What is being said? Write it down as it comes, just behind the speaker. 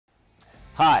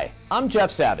Hi, I'm Jeff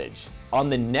Savage. On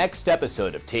the next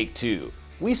episode of Take Two,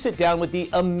 we sit down with the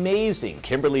amazing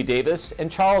Kimberly Davis and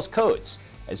Charles Coates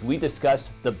as we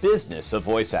discuss the business of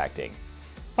voice acting.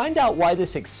 Find out why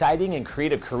this exciting and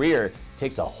creative career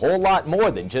takes a whole lot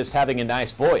more than just having a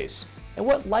nice voice, and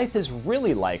what life is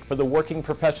really like for the working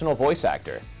professional voice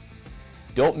actor.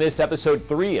 Don't miss episode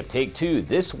 3 of Take Two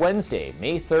this Wednesday,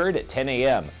 May 3rd at 10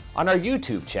 a.m. on our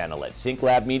YouTube channel at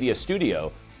SyncLab Media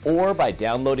Studio, or by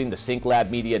downloading the SyncLab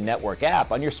Media Network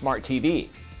app on your smart TV.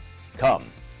 Come,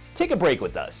 take a break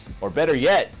with us, or better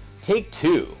yet, take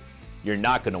two. You're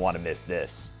not going to want to miss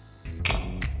this.